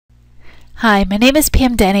Hi, my name is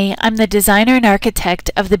Pam Denny. I'm the designer and architect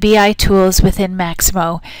of the BI tools within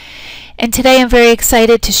Maximo. And today I'm very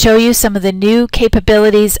excited to show you some of the new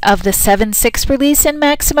capabilities of the 7.6 release in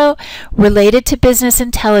Maximo related to business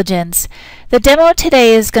intelligence. The demo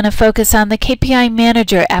today is going to focus on the KPI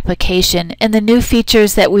Manager application and the new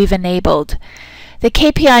features that we've enabled. The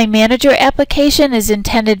KPI Manager application is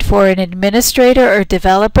intended for an administrator or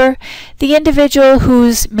developer, the individual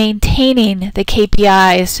who's maintaining the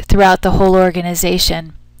KPIs throughout the whole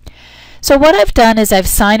organization. So what I've done is I've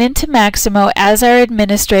signed into Maximo as our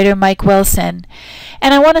administrator, Mike Wilson.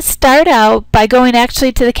 And I want to start out by going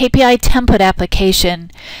actually to the KPI Template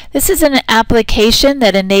application. This is an application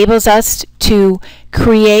that enables us to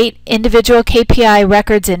create individual KPI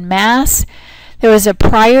records en masse. There was a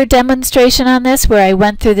prior demonstration on this where I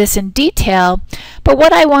went through this in detail, but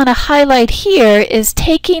what I want to highlight here is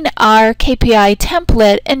taking our KPI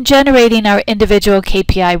template and generating our individual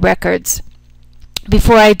KPI records.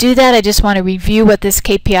 Before I do that, I just want to review what this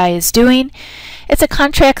KPI is doing. It's a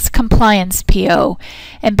contracts compliance PO,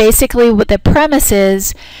 and basically what the premise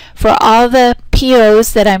is, for all the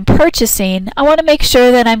POs that I'm purchasing, I want to make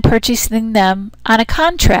sure that I'm purchasing them on a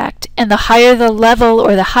contract, and the higher the level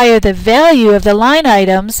or the higher the value of the line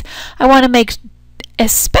items, I want to make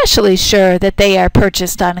especially sure that they are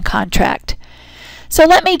purchased on a contract. So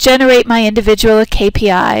let me generate my individual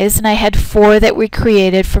KPIs, and I had 4 that we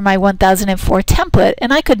created for my 1004 template,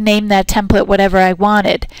 and I could name that template whatever I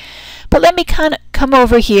wanted. But let me come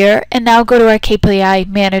over here and now go to our KPI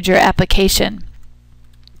Manager application.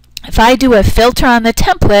 If I do a filter on the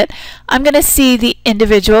template, I'm going to see the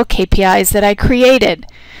individual KPIs that I created.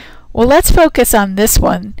 Well, let's focus on this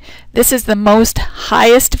one. This is the most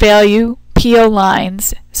highest value PO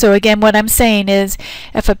lines. So again, what I'm saying is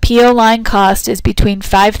if a PO line cost is between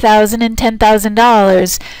 $5,000 and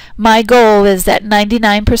 $10,000, my goal is that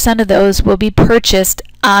 99% of those will be purchased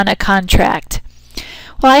on a contract.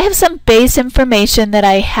 Well, I have some base information that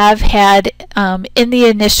I have had in the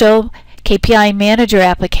initial KPI Manager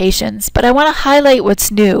applications, but I want to highlight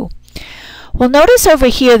what's new. Well, notice over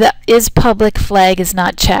here that is public flag is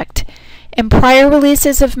not checked. In prior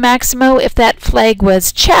releases of Maximo, if that flag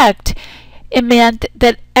was checked, it meant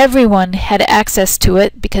that everyone had access to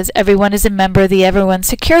it because everyone is a member of the Everyone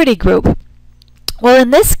Security Group. Well,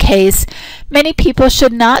 in this case, many people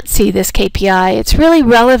should not see this KPI. It's really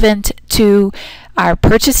relevant to our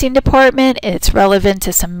purchasing department. It's relevant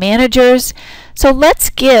to some managers. So let's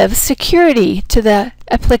give security to the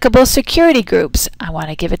applicable security groups. I want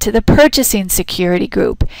to give it to the purchasing security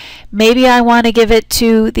group. Maybe I want to give it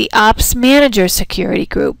to the ops manager security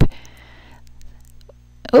group.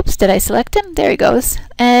 Oops, did I select him? There he goes.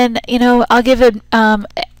 And I'll give it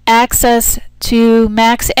access to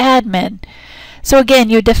max admin. So again,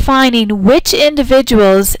 you're defining which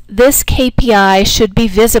individuals this KPI should be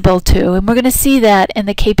visible to, and we're going to see that in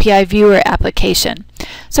the KPI Viewer application.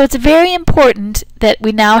 So it's very important that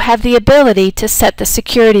we now have the ability to set the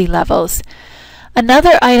security levels.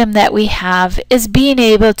 Another item that we have is being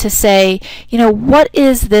able to say, what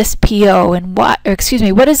is this PO and what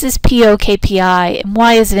is this PO KPI and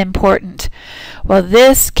why is it important? Well,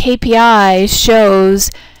 this KPI shows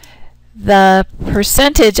the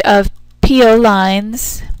percentage of PO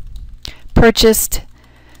lines purchased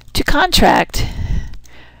to contract.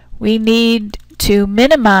 We need to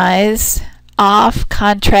minimize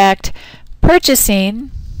off-contract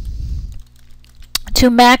purchasing to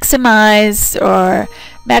maximize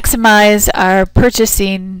our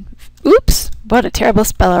purchasing, oops, what a terrible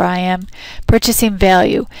speller I am, purchasing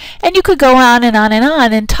value. And you could go on and on and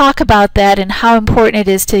on and talk about that and how important it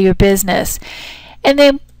is to your business. And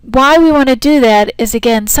then why we want to do that is,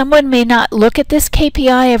 again, someone may not look at this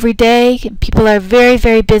KPI every day. People are very,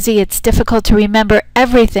 very busy. It's difficult to remember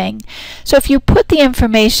everything. So if you put the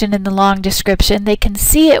information in the long description, they can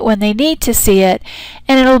see it when they need to see it,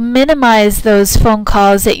 and it'll minimize those phone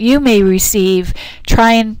calls that you may receive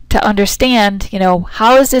trying to understand,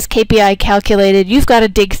 how is this KPI calculated? You've got to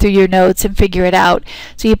dig through your notes and figure it out.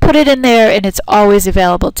 So you put it in there, and it's always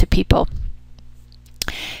available to people.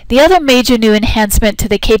 The other major new enhancement to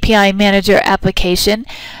the KPI Manager application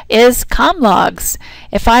is logs.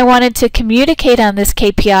 If I wanted to communicate on this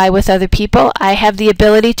KPI with other people, I have the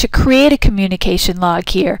ability to create a communication log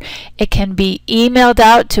here. It can be emailed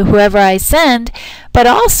out to whoever I send, but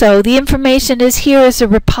also the information is here as a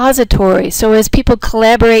repository. So as people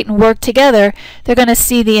collaborate and work together, they're going to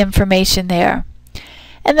see the information there.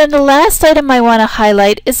 And then the last item I want to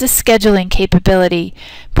highlight is the scheduling capability.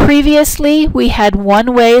 Previously, we had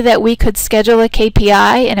one way that we could schedule a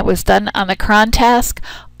KPI, and it was done on a cron task.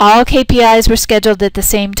 all KPIs were scheduled at the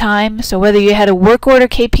same time. So whether you had a work order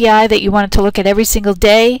KPI that you wanted to look at every single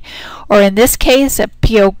day, or in this case, a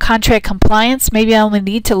PO contract compliance, maybe I only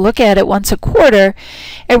need to look at it once a quarter,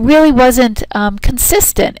 it really wasn't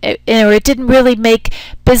consistent, or it didn't really make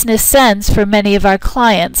business sense for many of our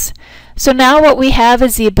clients. So now what we have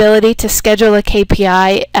is the ability to schedule a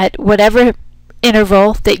KPI at whatever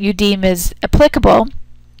interval that you deem is applicable.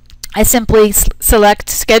 I simply select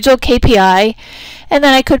Schedule KPI, and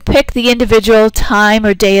then I could pick the individual time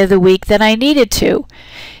or day of the week that I needed to.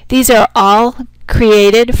 These are all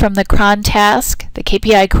created from the cron task, the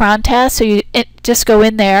KPI cron task, so you just go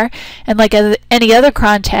in there and, like any other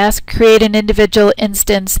cron task, create an individual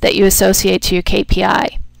instance that you associate to your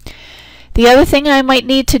KPI. The other thing I might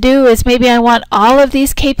need to do is maybe I want all of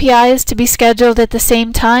these KPIs to be scheduled at the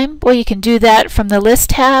same time. Well, you can do that from the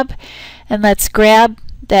List tab, and let's grab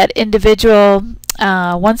that individual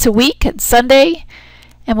once a week on Sunday,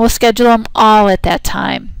 and we'll schedule them all at that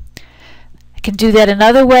time. I can do that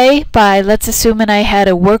another way by, let's assume I had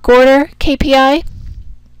a work order KPI.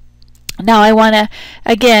 Now I want to,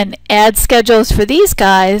 again, add schedules for these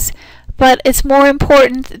guys, but it's more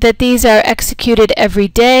important that these are executed every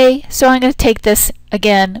day. So I'm going to take this,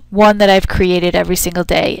 again, one that I've created every single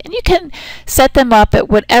day. And you can set them up at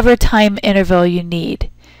whatever time interval you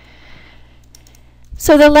need.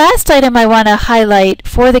 So the last item I want to highlight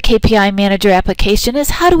for the KPI Manager application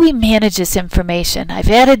is, how do we manage this information? I've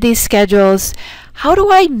added these schedules. How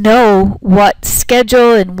do I know what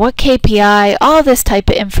schedule and what KPI, all this type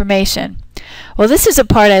of information? Well, this is a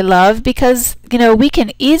part I love because, we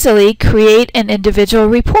can easily create an individual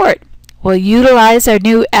report. We'll utilize our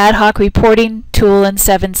new ad hoc reporting tool in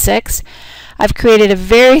 7.6. I've created a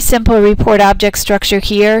very simple report object structure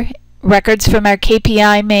here, records from our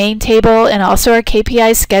KPI main table and also our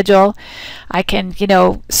KPI schedule. I can,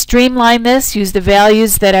 streamline this, use the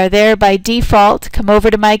values that are there by default, come over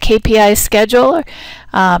to my KPI schedule,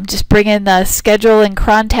 just bring in the schedule and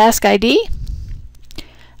cron task ID.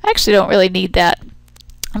 I actually don't really need that.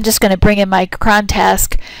 I'm just going to bring in my cron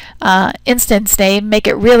task instance name, make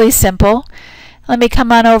it really simple. Let me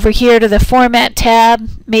come on over here to the Format tab.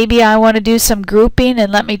 Maybe I want to do some grouping,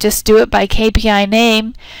 and let me just do it by KPI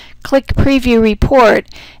name. Click Preview Report,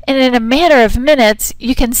 and in a matter of minutes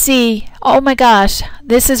you can see, oh my gosh,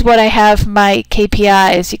 this is what I have for my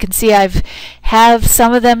KPIs. You can see have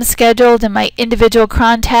some of them scheduled in my individual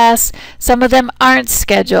cron tasks, some of them aren't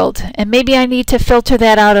scheduled, and maybe I need to filter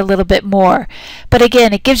that out a little bit more. But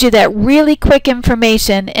again, it gives you that really quick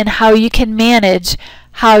information in how you can manage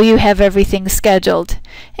how you have everything scheduled.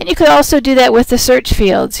 And you could also do that with the search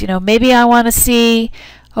fields. Maybe I want to see,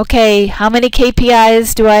 okay, how many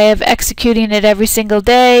KPIs do I have executing it every single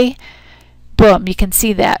day? Boom, you can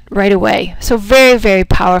see that right away. So very, very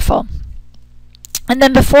powerful. And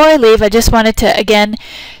then before I leave, I just wanted to, again,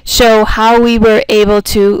 show how we were able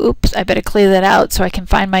to, oops, I better clear that out so I can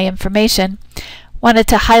find my information. Wanted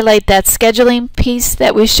to highlight that scheduling piece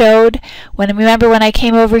that we showed. Remember when I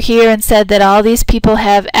came over here and said that all these people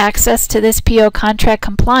have access to this PO contract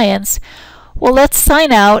compliance? Well, let's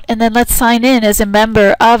sign out, and then let's sign in as a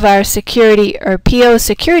member of our security or PO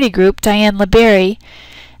security group, Diane LeBerry,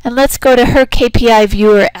 and let's go to her KPI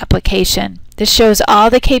Viewer application. This shows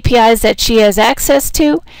all the KPIs that she has access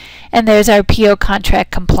to, and there's our PO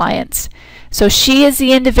contract compliance. So she as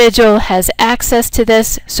the individual has access to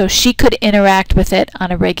this, so she could interact with it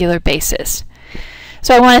on a regular basis.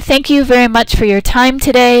 So I want to thank you very much for your time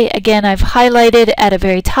today. Again, I've highlighted at a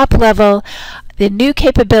very top level the new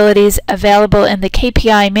capabilities available in the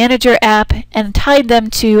KPI Manager app and tied them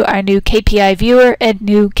to our new KPI Viewer and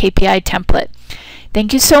new KPI Template.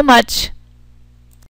 Thank you so much.